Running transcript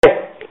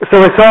So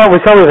we saw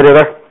the video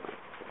there,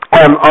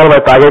 all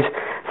about baggage.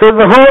 So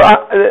the whole,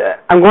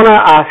 I'm going to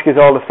ask you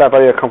all to step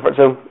out of your comfort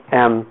zone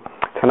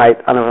tonight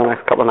and over the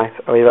next couple of nights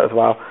a wee bit as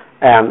well.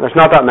 There's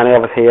not that many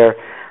of us here,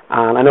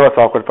 and I know it's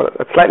awkward, but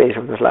it's slightly easier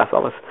when there's less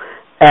of us.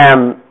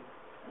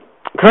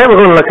 Tonight we're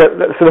going to look at,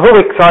 so the whole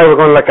week, we're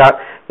going to look at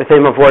the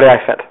theme of where do I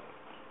fit?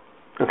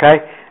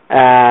 Okay?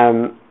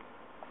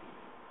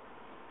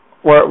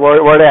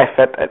 Where do I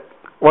fit?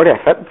 Where do I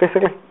fit,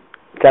 basically,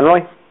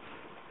 generally?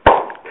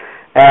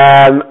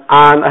 And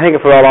I think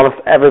if we're all honest,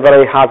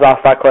 everybody has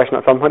asked that question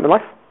at some point in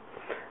life.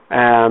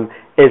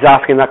 Is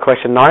asking that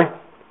question now.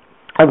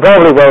 And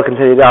probably will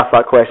continue to ask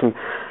that question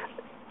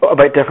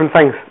about different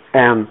things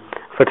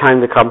for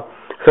time to come.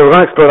 So we're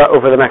going to explore that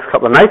over the next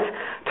couple of nights.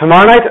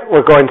 Tomorrow night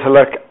we're going to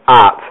look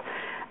at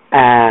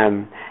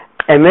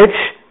image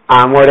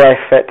and where do I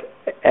fit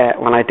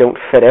when I don't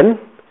fit in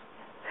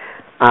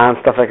and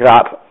stuff like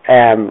that.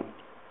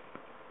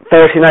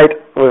 Thursday night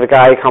we have a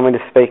guy coming to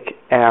speak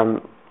and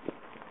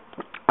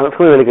it's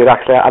going to be really good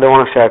actually. I don't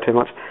want to share too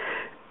much.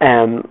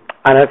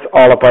 And it's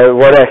all about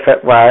where do I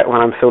fit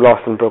when I'm so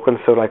lost and broken.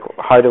 So like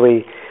how do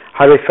we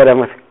fit in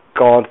with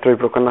God through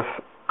brokenness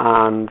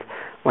and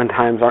when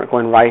times aren't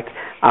going right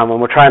and when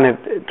we're trying to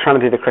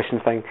do the Christian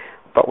thing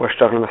but we're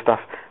struggling with stuff.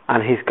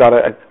 And he's got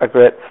a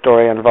great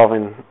story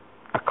involving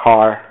a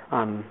car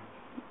and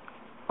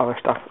other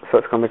stuff, so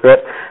it's going to be great.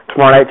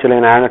 Tomorrow night Julie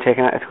and Aaron are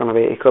taking it. It's going to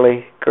be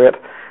equally great.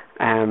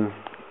 And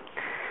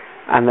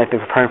they've been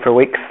preparing for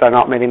weeks. They're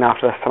not meeting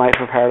after this tonight to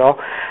prepare at all.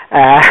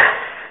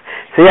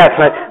 So yeah,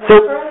 tonight. So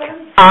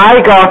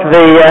I got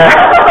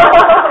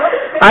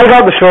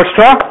the short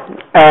straw,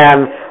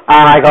 and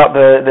I got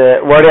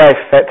the where do I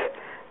fit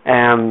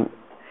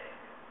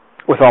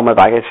with all my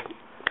baggage.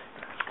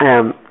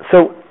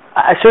 So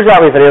I showed you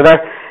that wee video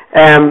there,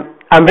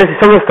 and basically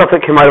some of the stuff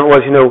that came out of it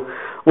was,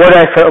 where do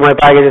I fit with my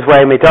baggage is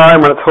weighing me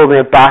down, when it's holding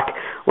me back,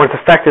 when it's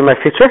affecting my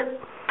future.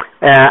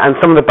 And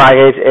some of the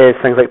baggage is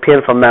things like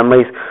painful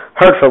memories,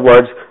 hurtful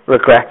words,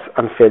 regrets,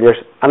 and failures.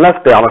 And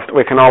let's be honest,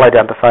 we can all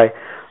identify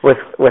with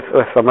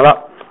some of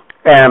that.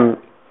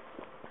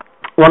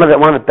 One of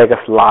the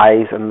biggest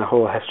lies in the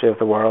whole history of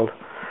the world,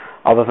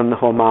 other than the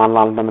whole man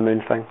landing on the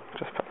moon thing,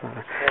 just put that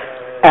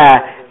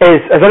there,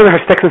 is I don't know how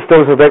sticks and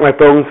stones will break my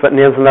bones, but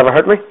nails will never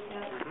hurt me.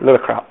 Load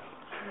of crap.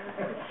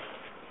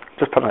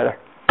 Just put it out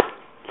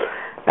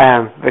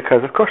there.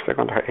 Because of course they're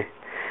going to hurt you.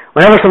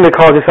 Whenever somebody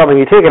calls you something,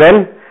 you take it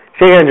in,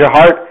 shake it in your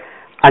heart,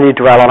 and you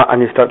dwell on it,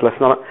 and you start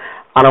listening on it.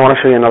 And I want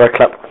to show you another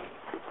clip.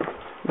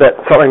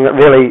 Something that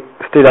really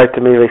stood out to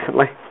me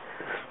recently.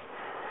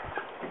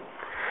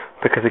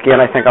 Because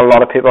again, I think a lot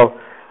of people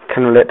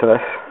can relate to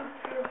this.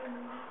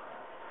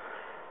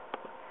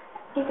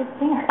 He's a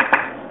singer.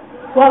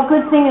 Well,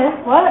 good singers.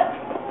 What?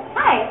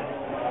 Hi.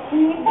 Can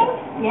you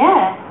sing?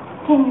 Yeah.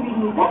 Can you read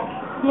music?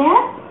 Yeah.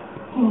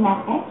 Can you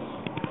message?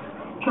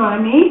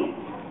 Try me.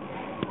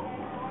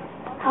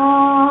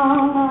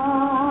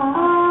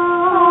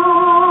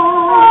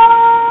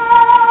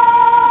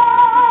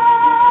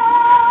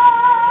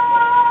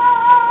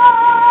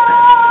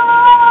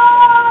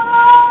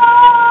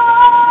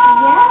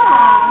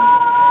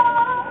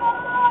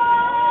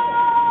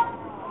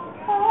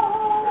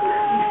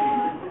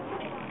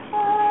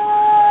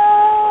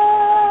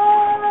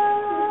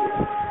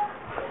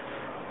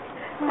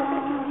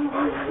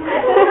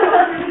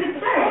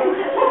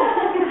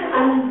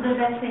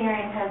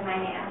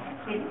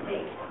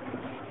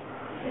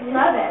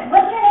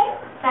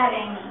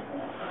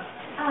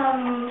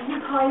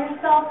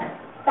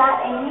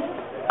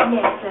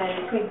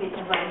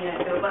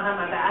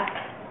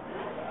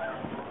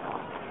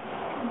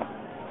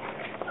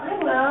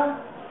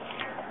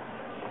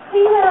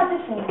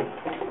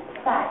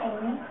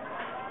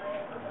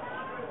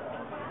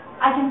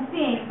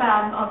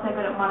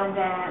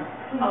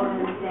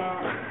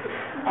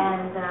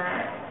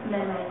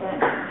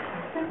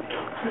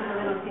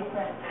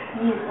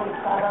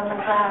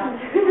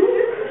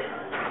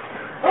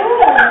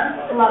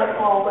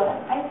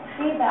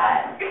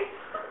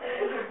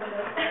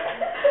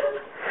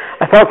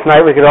 I thought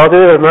tonight we could all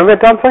do the mermaid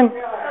dancing.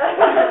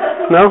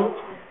 No?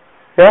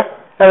 Yeah?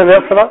 Anybody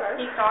up for that?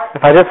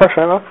 If I did first,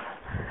 right off?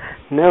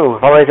 No,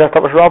 I've already dressed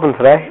up as Robin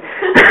today.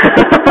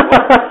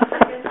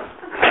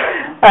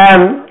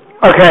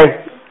 Okay.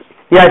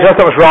 Yeah, I dressed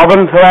up as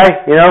Robin today,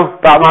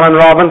 Batman and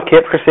Robin,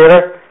 Caped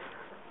Crusader.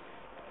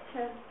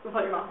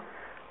 Without your mask.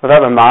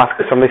 Without my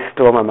mask, somebody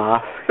stole my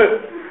mask.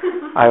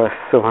 I was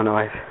so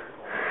annoyed.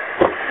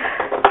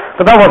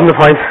 But that wasn't the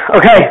point.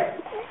 Okay,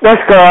 this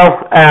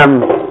girl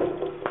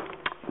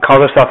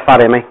calls herself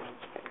Fat Amy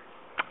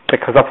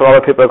because that's what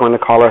other people are going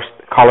to call her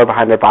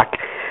behind her back.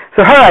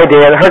 So her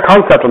idea, her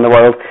concept in the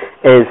world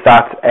is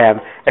that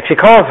if she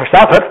calls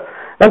herself it,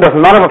 then it doesn't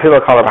matter what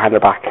people call her behind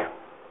her back.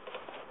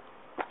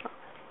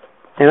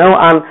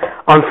 And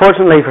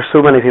unfortunately for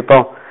so many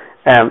people,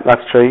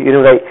 that's true.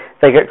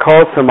 They get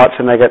called so much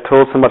and they get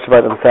told so much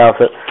about themselves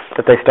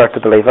that they start to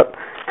believe it.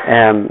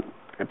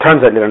 It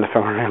turns out later in the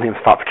film her real name's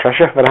Fat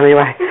Patricia, but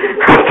anyway,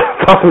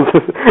 doesn't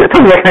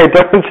make any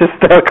difference. She's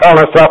still calling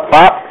herself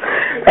Fat.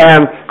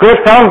 Great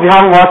film. If you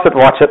haven't watched it,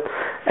 watch it.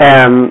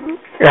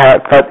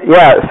 But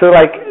yeah, so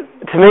like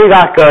to me,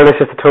 that girl is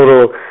just a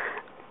total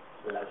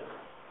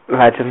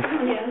legend.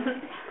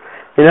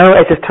 You know,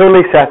 it just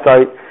totally sets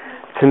out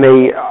to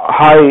me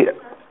how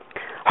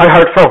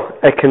hurtful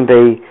it can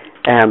be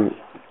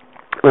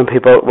when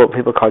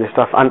people call you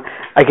stuff. And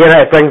again,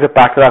 it brings it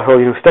back to that whole,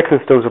 you know, sticks and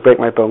stones will break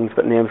my bones,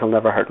 but names will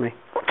never hurt me.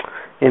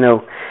 You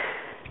know,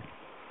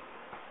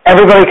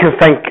 everybody can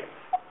think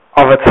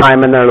of a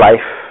time in their life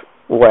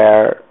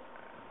where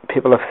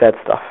people have said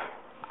stuff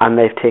and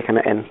they've taken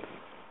it in.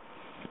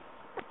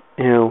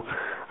 You know,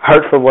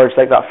 hurtful words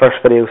like that first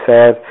video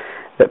said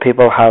that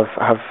people have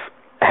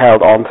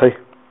held on to,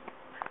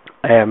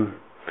 and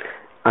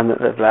that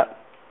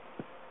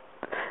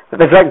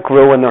they've let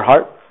grow in their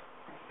heart.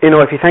 You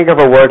know, if you think of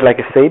a word like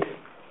a seed,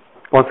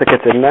 once it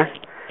gets in there,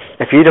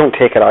 if you don't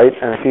take it out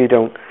and if you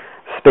don't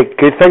speak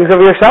good things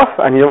of yourself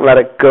and you don't let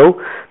it go,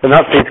 then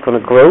that seed's going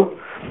to grow.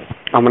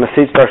 And when a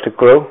seed starts to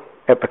grow,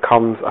 it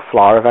becomes a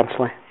flower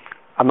eventually.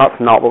 And that's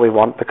not what we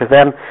want, because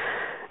then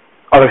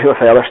other people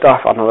say other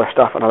stuff, and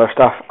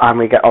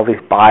we get all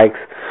these bags,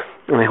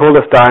 and they hold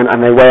us down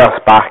and they weigh us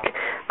back,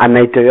 and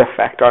they do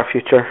affect our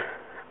future,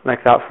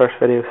 like that first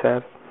video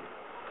said.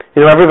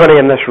 You know, everybody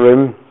in this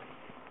room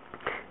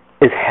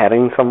is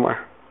heading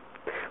somewhere.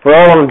 We're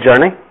all on a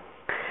journey,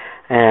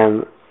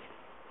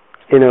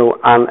 you know,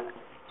 and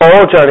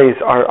all journeys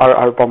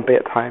are bumpy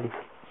at times.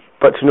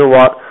 But you know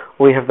what?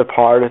 We have the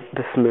power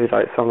to smooth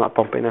out some of that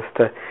bumpiness,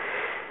 to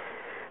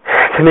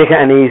make it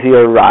an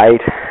easier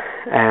ride.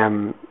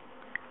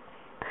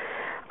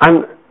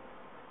 And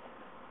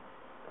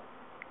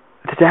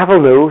the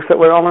devil knows that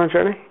we're all on a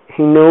journey.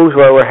 He knows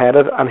where we're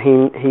headed, and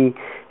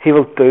he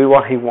will do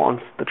what he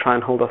wants to try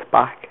and hold us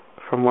back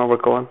from where we're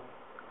going.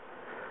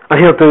 And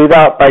he'll do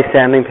that by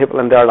sending people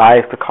into our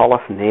lives to call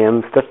us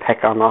names, to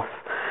pick on us,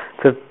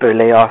 to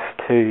bully us,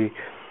 to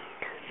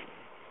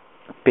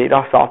beat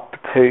us up,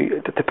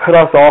 to put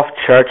us off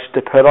church,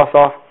 to put us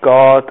off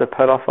God, to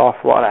put us off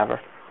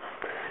whatever.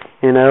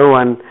 You know,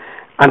 and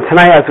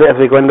tonight as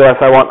we go into this,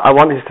 I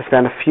want you to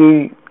spend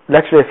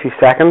literally a few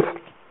seconds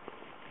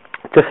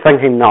just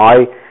thinking now,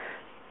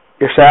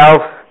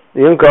 yourselves,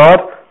 you and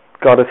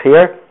God is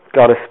here,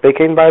 God is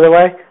speaking, by the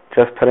way,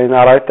 just putting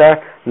that out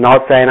there,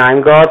 not saying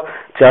I'm God,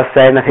 just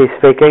saying that he's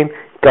speaking,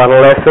 gotta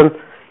listen,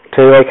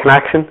 two-way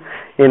connection,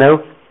 you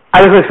know.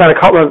 I just want to spend a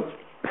couple of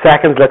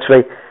seconds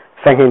literally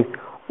thinking,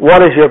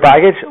 what is your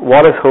baggage,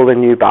 what is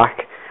holding you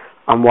back,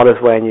 and what is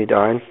weighing you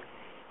down?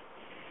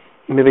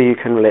 Maybe you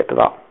can relate to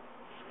that.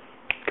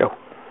 Go.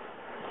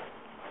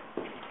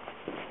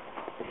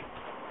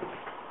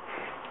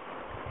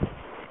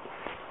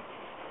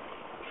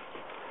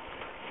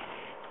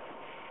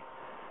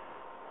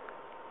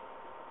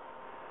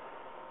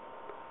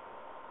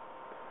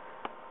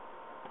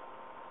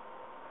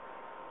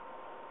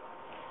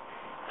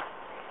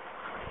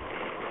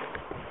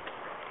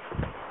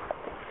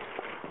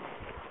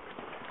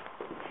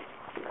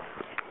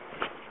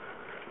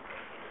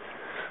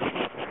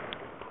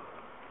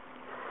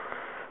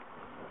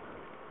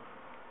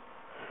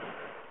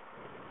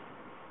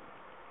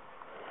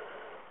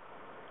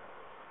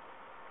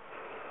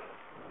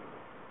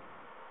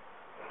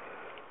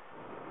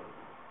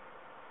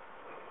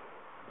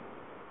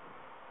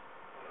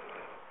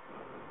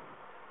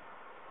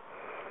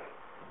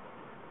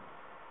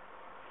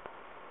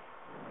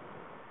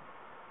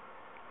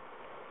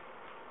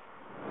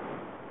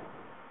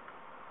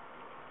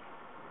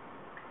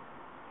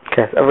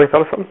 Okay, has everybody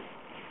thought of something?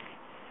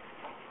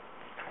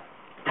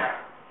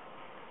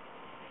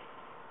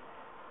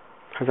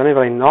 Has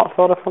anybody not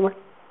thought of something?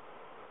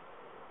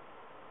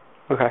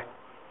 Okay.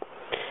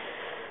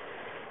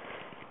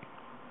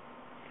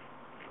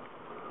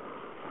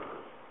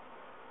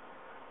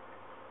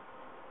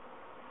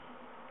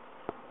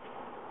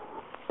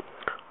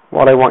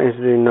 What I want you to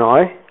do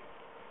now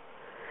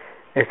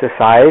is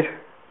decide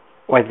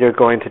whether you're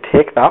going to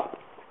take that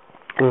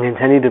and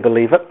continue to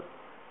believe it,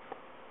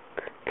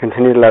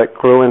 continue to let it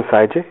grow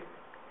inside you,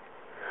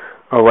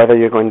 or whether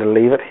you're going to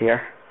leave it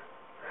here,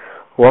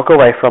 walk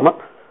away from it,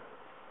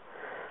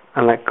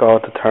 and let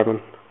God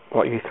determine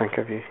what you think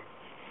of you,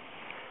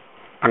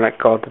 and let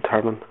God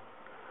determine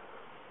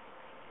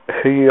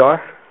who you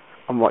are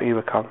and what you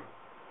become.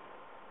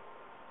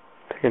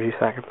 Take a few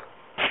seconds.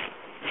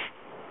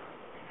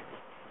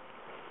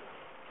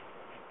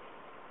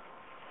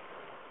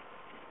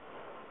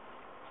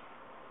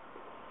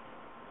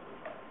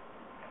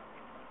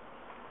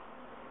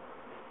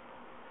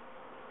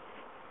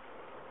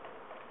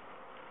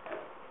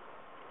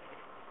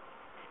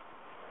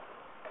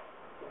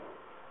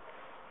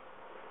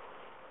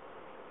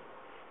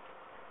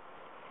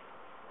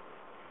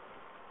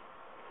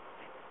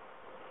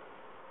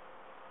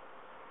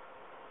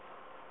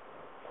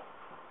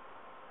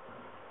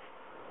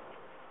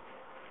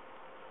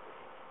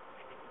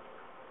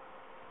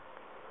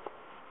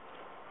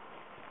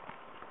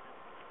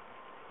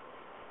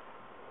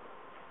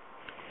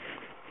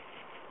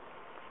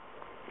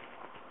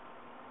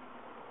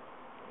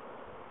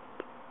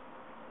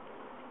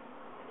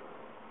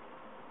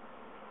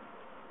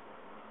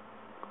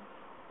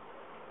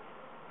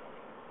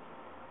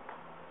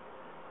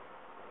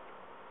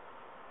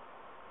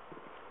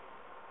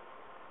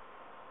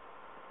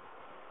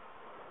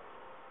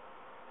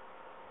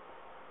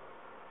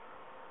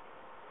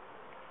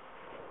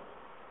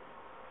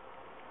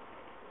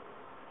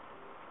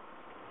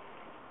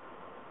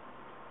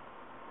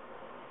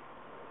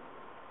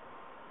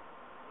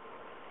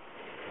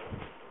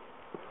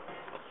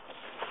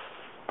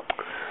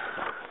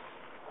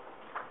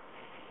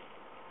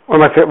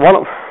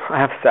 I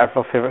have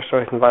several favourite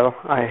stories in the Bible.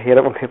 I hate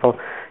it when people, do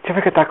you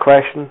ever get that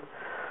question,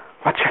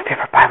 what's your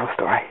favourite Bible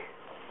story?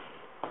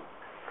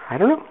 I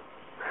don't know.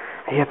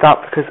 I hate that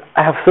because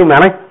I have so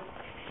many.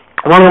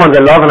 One of the ones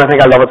I love, and I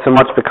think I love it so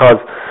much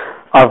because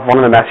of one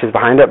of the messages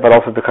behind it, but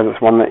also because it's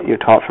one that you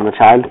taught from a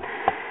child,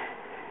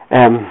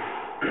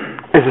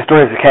 is the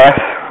story of Zacchaeus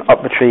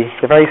up the tree.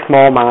 The very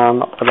small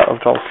man up the little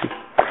donkey.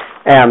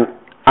 And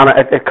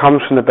it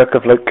comes from the book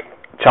of Luke,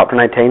 chapter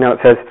 19, and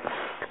it says,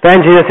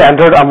 Then Jesus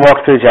entered and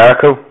walked through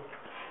Jericho.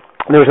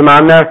 There was a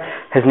man there,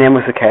 his name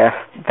was Zacchaeus,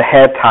 the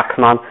head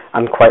taxman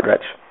and quite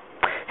rich.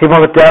 He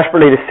wanted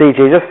desperately to see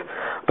Jesus,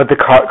 but the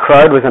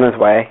crowd was in his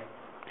way.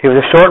 He was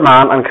a short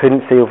man and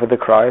couldn't see over the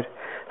crowd,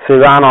 so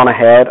he ran on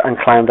ahead and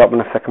climbed up in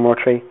a sycamore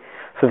tree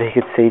so that he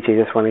could see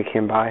Jesus when he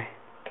came by.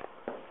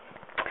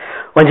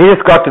 When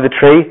Jesus got to the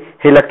tree,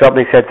 he looked up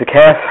and he said,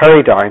 Zacchaeus,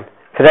 hurry down.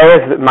 Today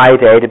is my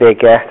day to be a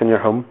guest in your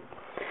home.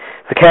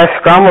 Zacchaeus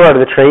scrambled out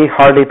of the tree,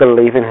 hardly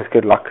believing his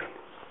good luck,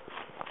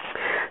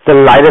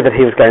 delighted that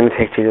he was going to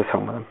take Jesus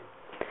home with him.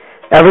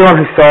 Everyone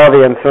who saw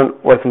the incident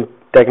was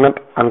indignant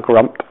and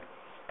grumped.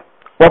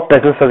 What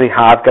business does he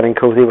have getting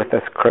cozy with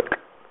this crook?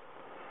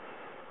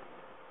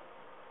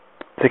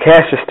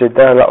 Zacchaeus just stood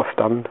there a little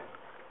stunned.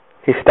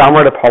 He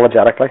stammered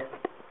apologetically,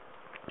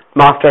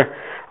 Master,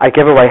 I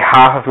give away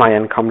half of my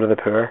income to the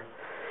poor,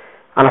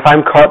 and if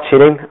I'm caught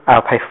cheating,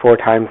 I'll pay 4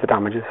 times the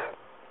damages.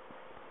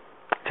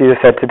 Jesus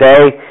said,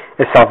 Today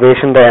is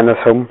salvation day in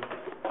this home.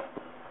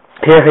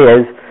 Here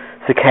he is,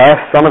 Zacchaeus,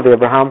 son of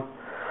Abraham,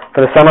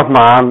 for the Son of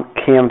Man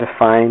came to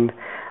find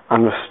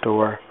and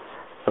restore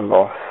the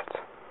lost.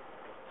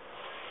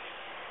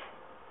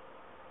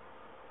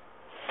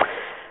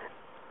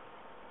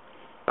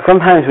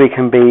 Sometimes we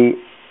can be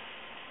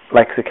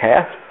like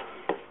Zacchaeus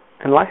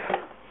in life,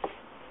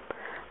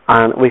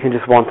 and we can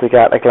just want to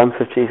get a glimpse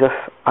of Jesus,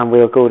 and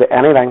we'll go to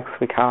any lengths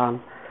we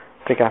can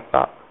to get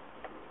that.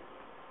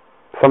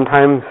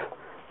 Sometimes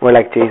we're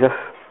like Jesus,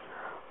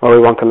 where we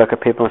want to look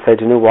at people and say,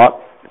 do you know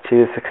what?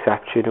 Jesus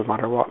accepts you no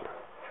matter what.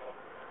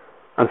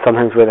 And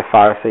sometimes we're the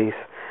Pharisees,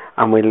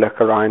 and we look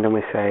around and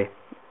we say,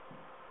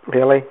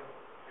 really?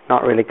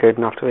 Not really good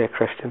enough to be a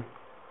Christian.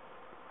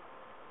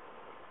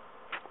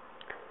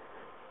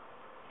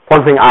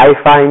 One thing I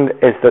find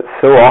is that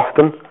so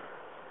often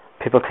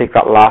people take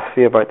that last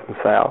view about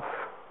themselves.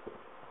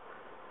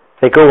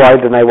 They go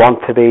out and they want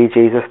to be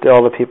Jesus to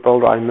all the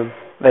people around them.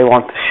 They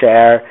want to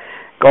share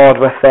God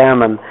with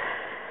them and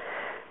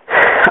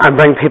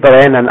bring people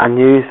in and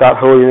use that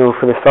whole,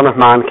 for the Son of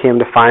Man came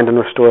to find and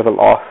restore the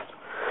lost.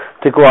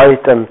 To go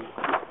out and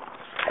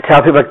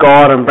tell people about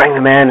God and bring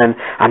them in and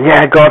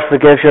yeah, God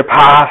forgives your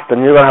past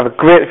and you're going to have a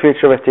great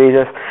future with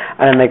Jesus.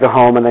 And then they go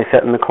home and they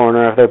sit in the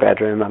corner of their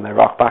bedroom and they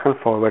rock back and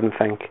forward and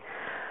think,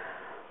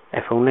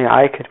 if only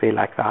I could be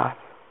like that.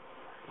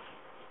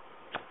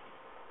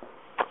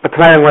 But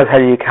tonight I'm going to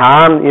tell you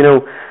can.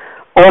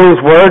 All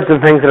those words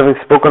and things that have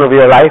been spoken over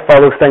your life,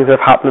 all those things that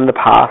have happened in the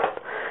past,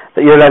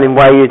 that you're letting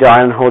weigh you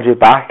down and hold you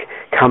back,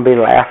 can be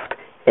left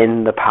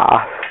in the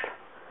past.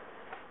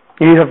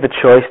 You have the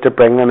choice to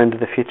bring them into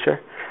the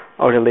future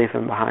or to leave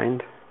them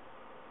behind.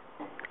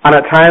 And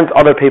at times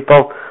other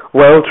people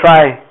will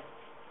try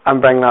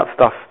and bring that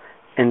stuff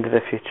into the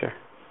future.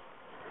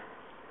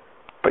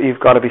 But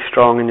you've got to be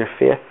strong in your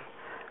faith,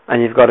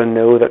 and you've got to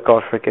know that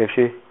God forgives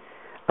you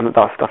and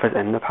that stuff is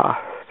in the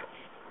past.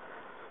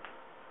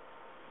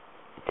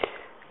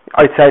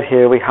 Outside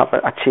here we have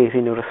a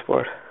cheesy notice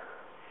board.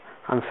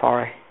 I'm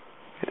sorry,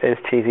 it is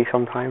cheesy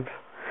sometimes.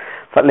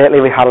 But lately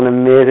we had an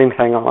amazing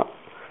thing on it.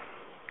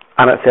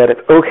 And it said it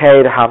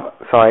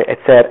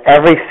said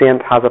every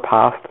saint has a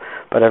past,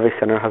 but every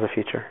sinner has a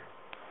future.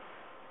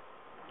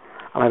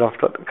 And I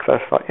loved it because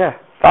I thought, yeah,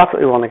 that's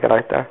what we want to get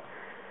out there.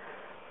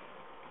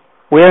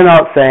 We're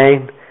not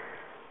saying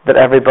that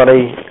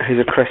everybody who's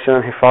a Christian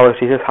and who follows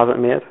Jesus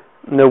hasn't made.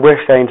 No, we're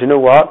saying, do you know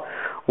what?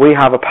 We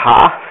have a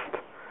past,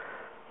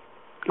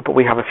 but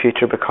we have a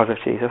future because of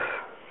Jesus.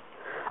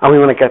 And we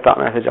want to get that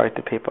message out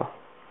to people.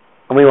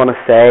 And we want to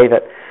say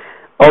that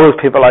all those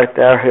people out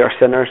there who are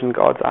sinners in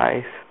God's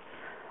eyes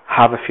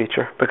have a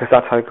future, because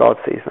that's how God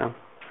sees them.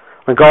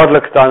 When God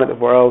looks down at the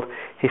world,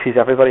 he sees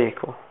everybody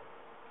equal.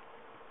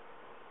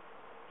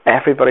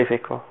 Everybody's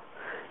equal.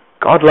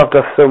 God loved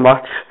us so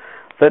much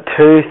that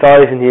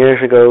 2,000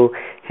 years ago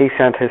he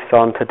sent his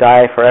Son to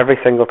die for every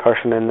single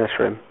person in this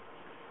room.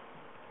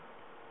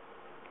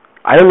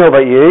 I don't know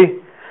about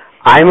you,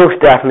 I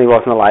most definitely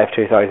wasn't alive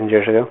 2,000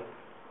 years ago,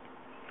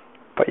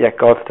 but yet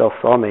God still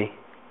saw me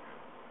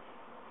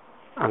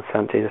and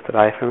sent Jesus to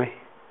die for me.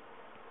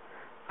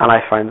 And I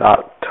find that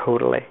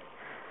totally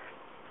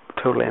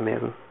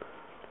amazing.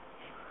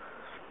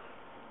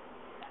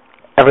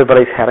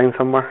 Everybody's heading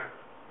somewhere.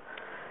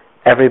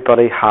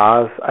 Everybody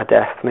has a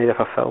destiny to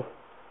fulfill.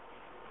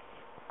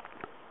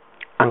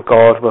 And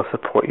God will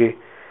support you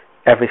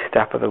every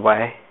step of the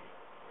way.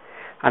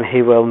 And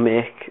he will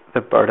make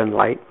the burden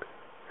light.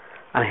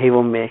 And he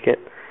will make it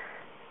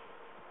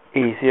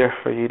easier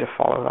for you to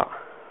follow that.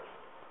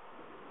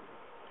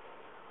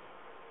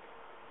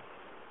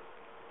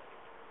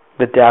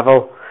 The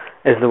devil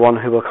is the one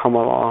who will come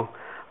along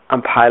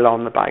and pile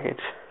on the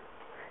baggage.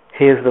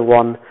 He is the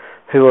one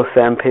who will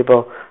send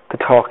people to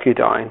talk you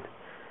down,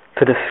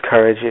 to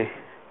discourage you,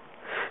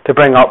 to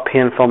bring up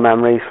painful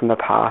memories from the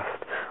past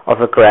of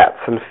regrets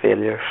and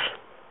failures.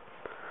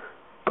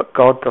 But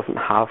God doesn't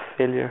have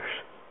failures.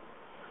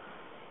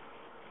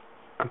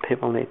 And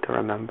people need to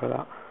remember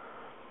that.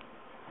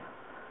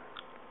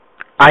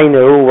 I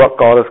know what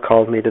God has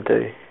called me to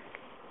do.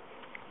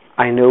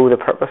 I know the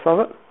purpose of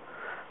it.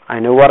 I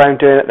know what I'm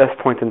doing at this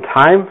point in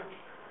time.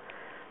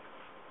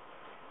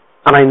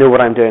 And I know what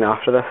I'm doing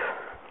after this.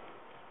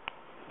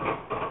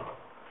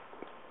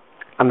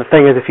 And the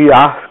thing is, if you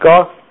ask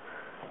God,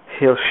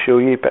 He'll show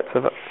you bits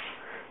of it.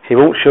 He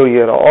won't show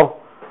you it all,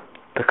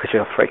 because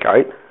you'll freak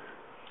out.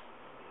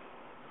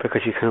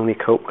 Because you can only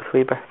cope with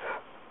wee bits.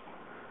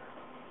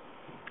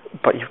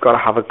 But you've got to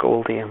have a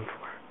goal to aim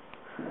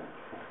for.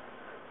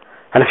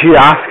 And if you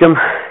ask Him,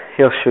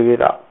 He'll show you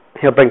that.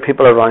 He'll bring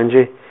people around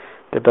you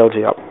to build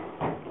you up.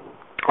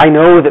 I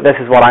know that this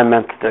is what I'm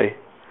meant to do.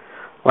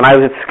 When I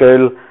was at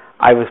school,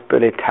 I was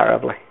bullied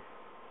terribly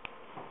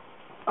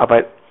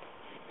about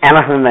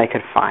anything they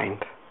could find.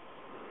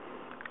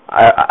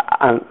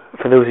 And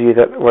for those of you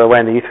that were away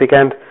in the youth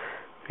weekend,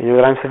 you know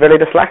that I'm severely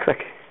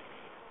dyslexic.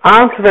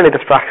 I'm severely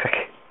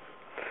dyspraxic.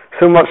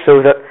 So much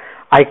so that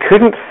I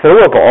couldn't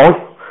throw a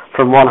ball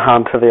from one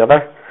hand to the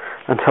other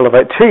until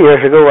about 2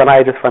 years ago, when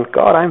I just went,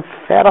 God, I'm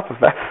fed up of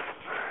this.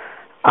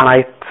 And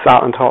I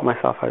sat and taught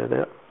myself how to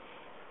do it.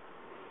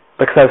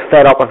 Because I was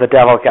fed up with the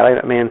devil getting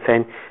at me and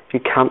saying, you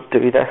can't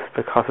do this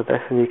because of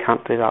this, and you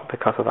can't do that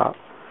because of that.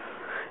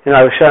 You know,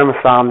 I was sharing with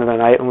Sam the other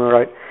night, and we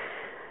were out.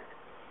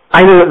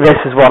 I know that this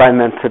is what I'm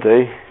meant to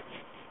do,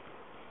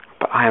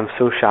 but I am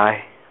so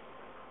shy.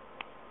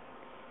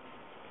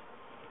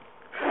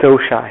 So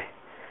shy.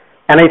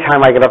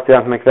 Anytime I get up to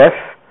something like this,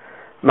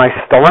 my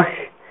stomach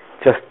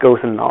just goes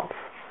in knots.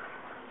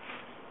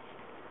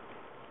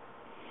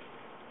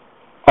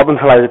 Up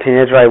until I was a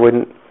teenager, I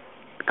wouldn't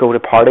go to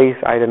parties.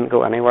 I didn't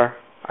go anywhere.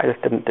 I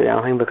just didn't do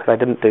anything because I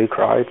didn't do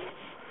crowds.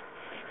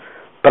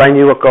 But I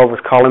knew what God was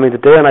calling me to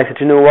do, and I said,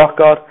 you know what,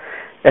 God?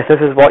 If this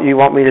is what you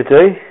want me to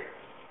do,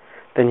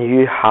 then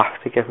you have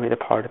to give me the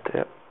power to do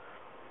it.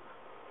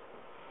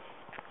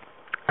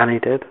 And He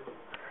did.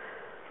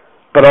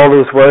 But all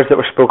those words that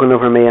were spoken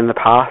over me in the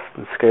past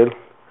in school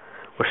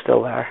were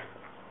still there.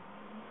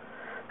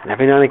 And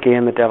every now and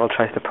again the devil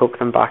tries to poke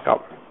them back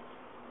up.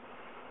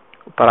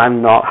 But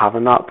I'm not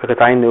having that, because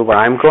I know where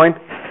I'm going,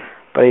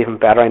 but even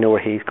better, I know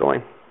where He's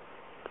going.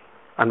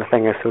 And the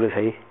thing is, so does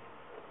He.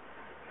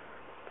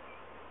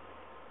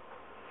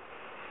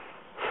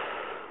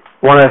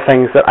 One of the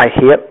things that I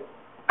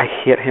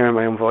hate hearing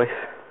my own voice.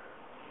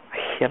 I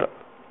hate it.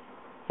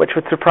 Which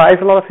would surprise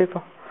a lot of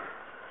people.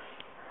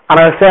 And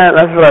I was saying,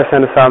 this is what I was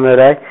saying to Sam the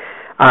other day,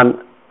 and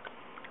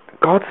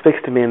God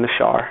speaks to me in the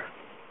shower.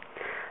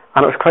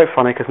 And it was quite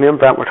funny, because me and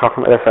Brent were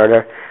talking about this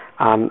earlier,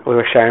 and we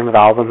were sharing with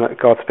Alvin that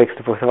God speaks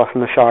to both of us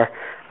in the shower,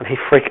 and he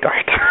freaked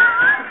out.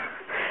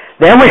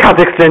 Then we had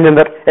to explain to him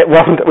that it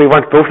wasn't that we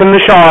weren't both in the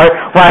shower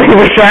while he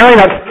was sharing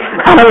it,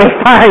 and it was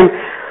fine.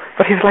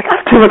 But he was like,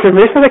 that's too much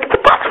information. I was like,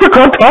 but that's where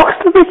God talks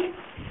to me.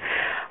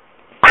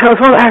 And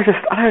I was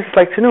just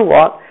like, do you know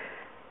what?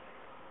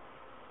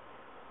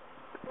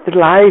 The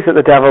lies that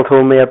the devil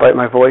told me about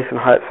my voice and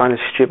how it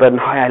sounded stupid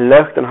and how I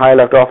looked and how I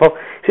looked awful,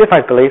 see, if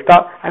I believed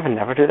that, I would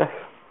never do this.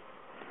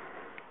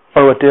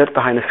 Or would do it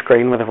behind a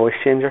screen with a voice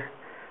changer.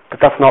 But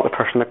that's not the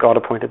person that God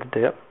appointed to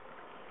do it.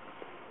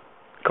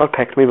 God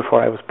picked me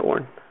before I was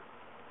born.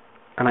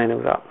 And I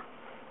know that.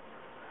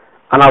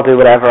 And I'll do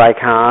whatever I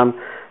can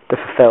to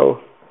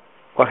fulfill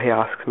what He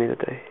asks me to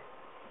do.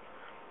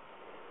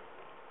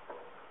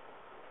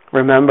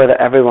 Remember that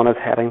everyone is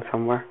heading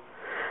somewhere.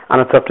 And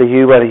it's up to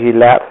you whether you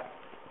let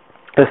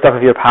the stuff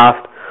of your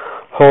past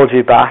hold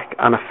you back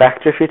and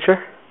affect your future,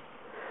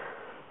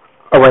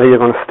 or whether you're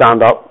going to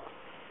stand up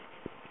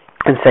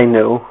and say,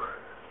 no,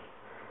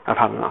 I've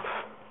had enough.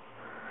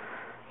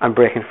 I'm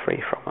breaking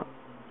free from it.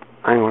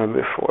 I'm going to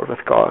move forward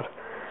with God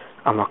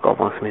and what God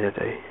wants me to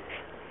do.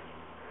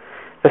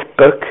 This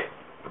book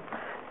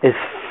is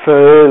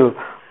full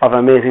of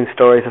amazing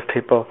stories of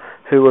people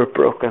who were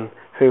broken,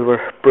 who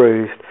were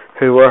bruised,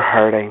 who were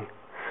hurting,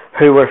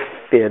 who were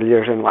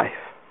failures in life.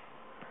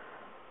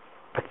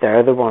 But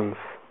they're the ones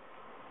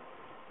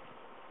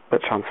that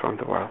transformed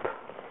the world.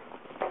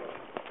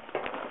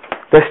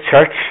 This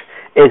church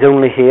is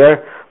only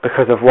here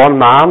because of one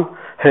man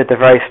who at the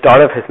very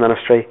start of his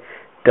ministry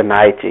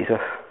denied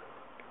Jesus.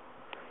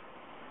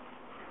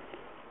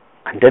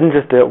 And didn't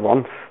just do it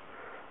once,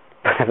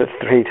 but did it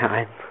 3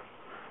 times.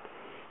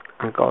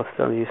 And God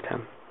still used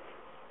him.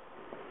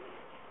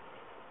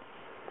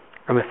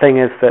 And the thing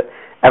is that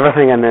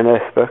everything in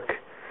this book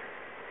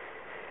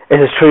is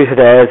as true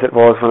today as it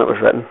was when it was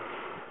written.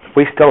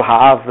 We still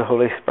have the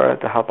Holy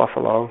Spirit to help us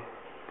along.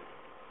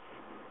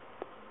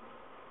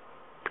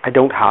 I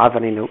don't have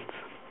any notes,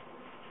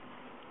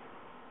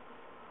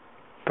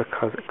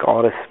 because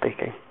God is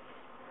speaking.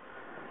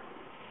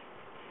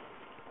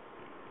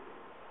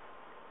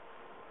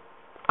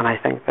 And I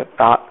think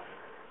that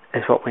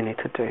is what we need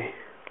to do.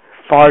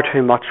 Far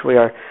too much we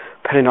are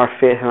putting our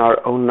faith in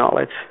our own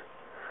knowledge,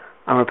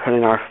 and we're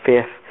putting our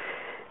faith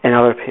in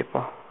other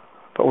people.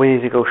 But we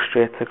need to go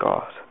straight to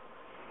God.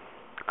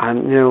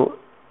 And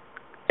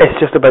it's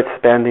just about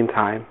spending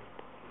time.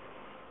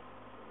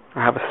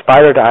 I have a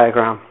spider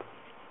diagram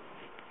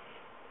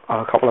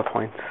of a couple of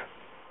points,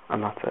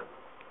 and that's it.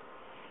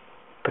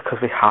 Because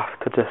we have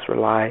to just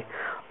rely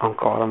on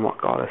God and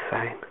what God is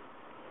saying.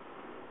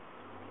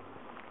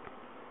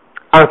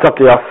 And it's up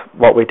to us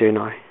what we do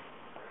now.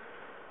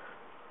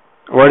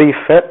 Where do you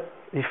fit?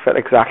 You fit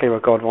exactly where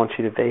God wants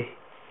you to be.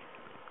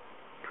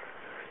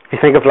 If you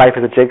think of life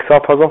as a jigsaw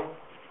puzzle,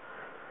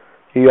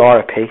 you are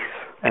a piece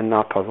in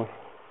that puzzle.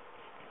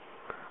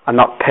 And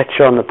that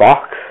picture on the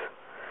box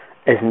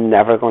is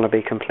never going to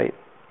be complete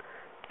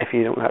if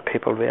you don't let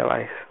people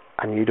realise,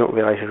 and you don't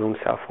realise your own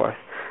self-worth,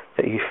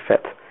 that you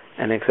fit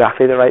in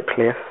exactly the right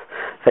place,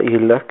 that you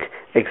look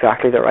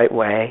exactly the right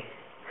way,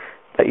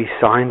 that you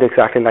sound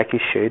exactly like you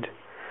should,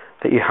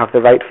 that you have the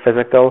right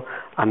physical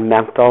and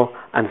mental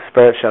and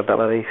spiritual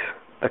abilities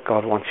that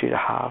God wants you to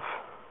have.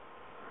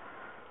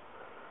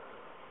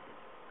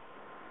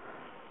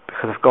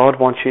 Because if God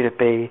wants you to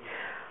be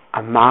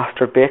a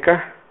master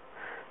baker,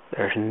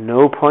 there's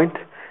no point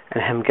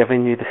in Him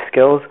giving you the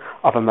skills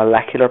of a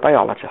molecular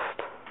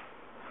biologist,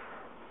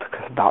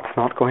 because that's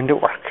not going to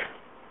work.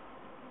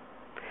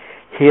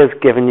 He has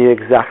given you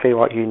exactly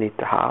what you need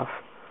to have.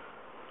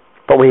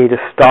 But we need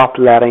to stop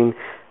letting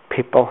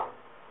people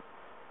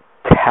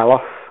tell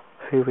us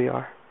who we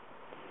are.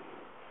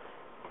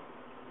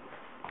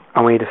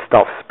 And we need to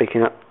stop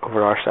speaking it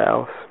over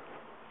ourselves.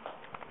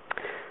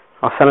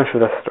 I'll finish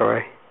with this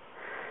story.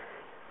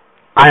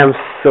 I am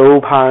so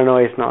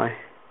paranoid now.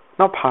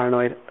 Not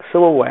paranoid,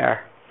 so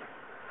aware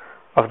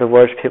of the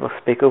words people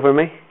speak over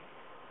me,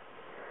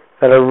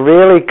 that a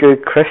really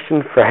good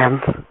Christian friend,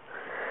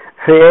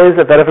 who is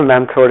a bit of a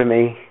mentor to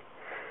me,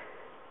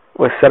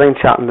 was sitting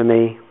chatting to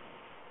me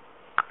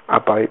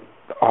about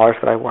the hours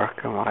that I work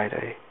and what I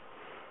do.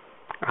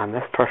 And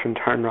this person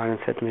turned around and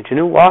said to me, do you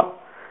know what?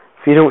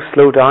 If you don't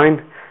slow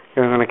down,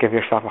 you're going to give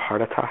yourself a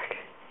heart attack.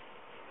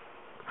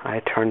 And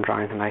I turned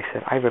around and I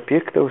said, I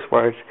rebuke those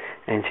words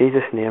in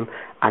Jesus' name,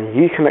 and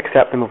you can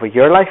accept them over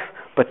your life,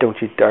 but don't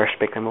you dare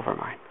speak them over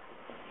mine.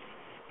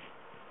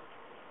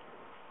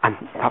 And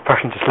that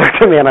person just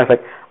looked at me and I was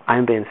like,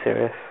 I'm being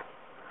serious.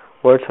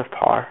 Words have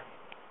power.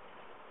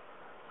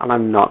 And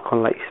I'm not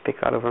going to let you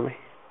speak that over me.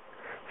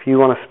 If you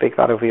want to speak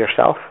that over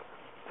yourself,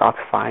 that's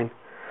fine.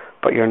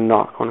 But you're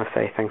not going to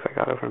say things like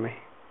that over me.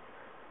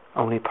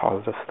 Only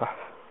positive stuff.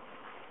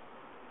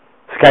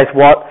 So guys,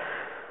 what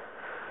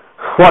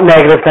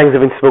negative things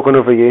have been spoken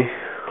over you?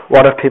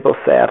 What have people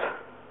said?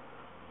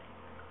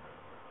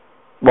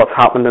 What's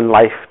happened in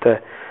life to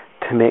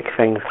make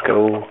things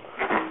go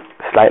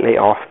slightly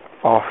off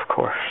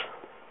course?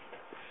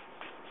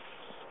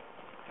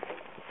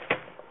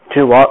 Do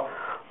you know what?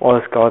 What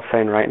is God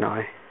saying right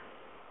now?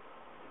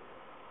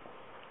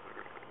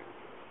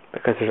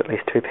 Because there's at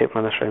least 2 people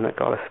in this room that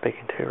God is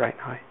speaking to right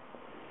now.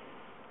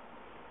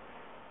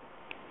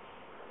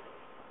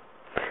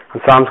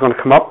 And Sam's going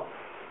to come up.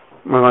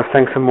 We're going to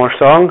sing some more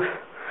songs.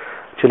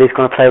 Julie's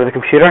going to play with the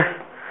computer.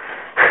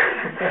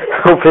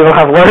 Hopefully we'll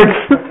have words.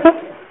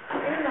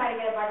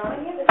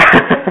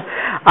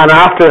 And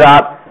after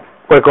that,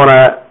 we're going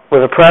to,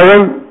 with a prayer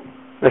room,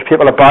 there's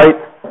people about.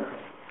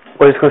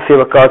 We're just going to see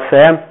what God's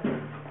saying.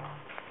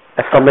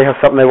 If somebody has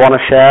something they want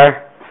to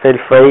share, feel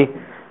free.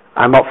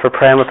 I'm up for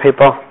praying with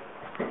people.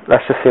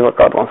 Let's just see what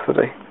God wants to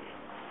do.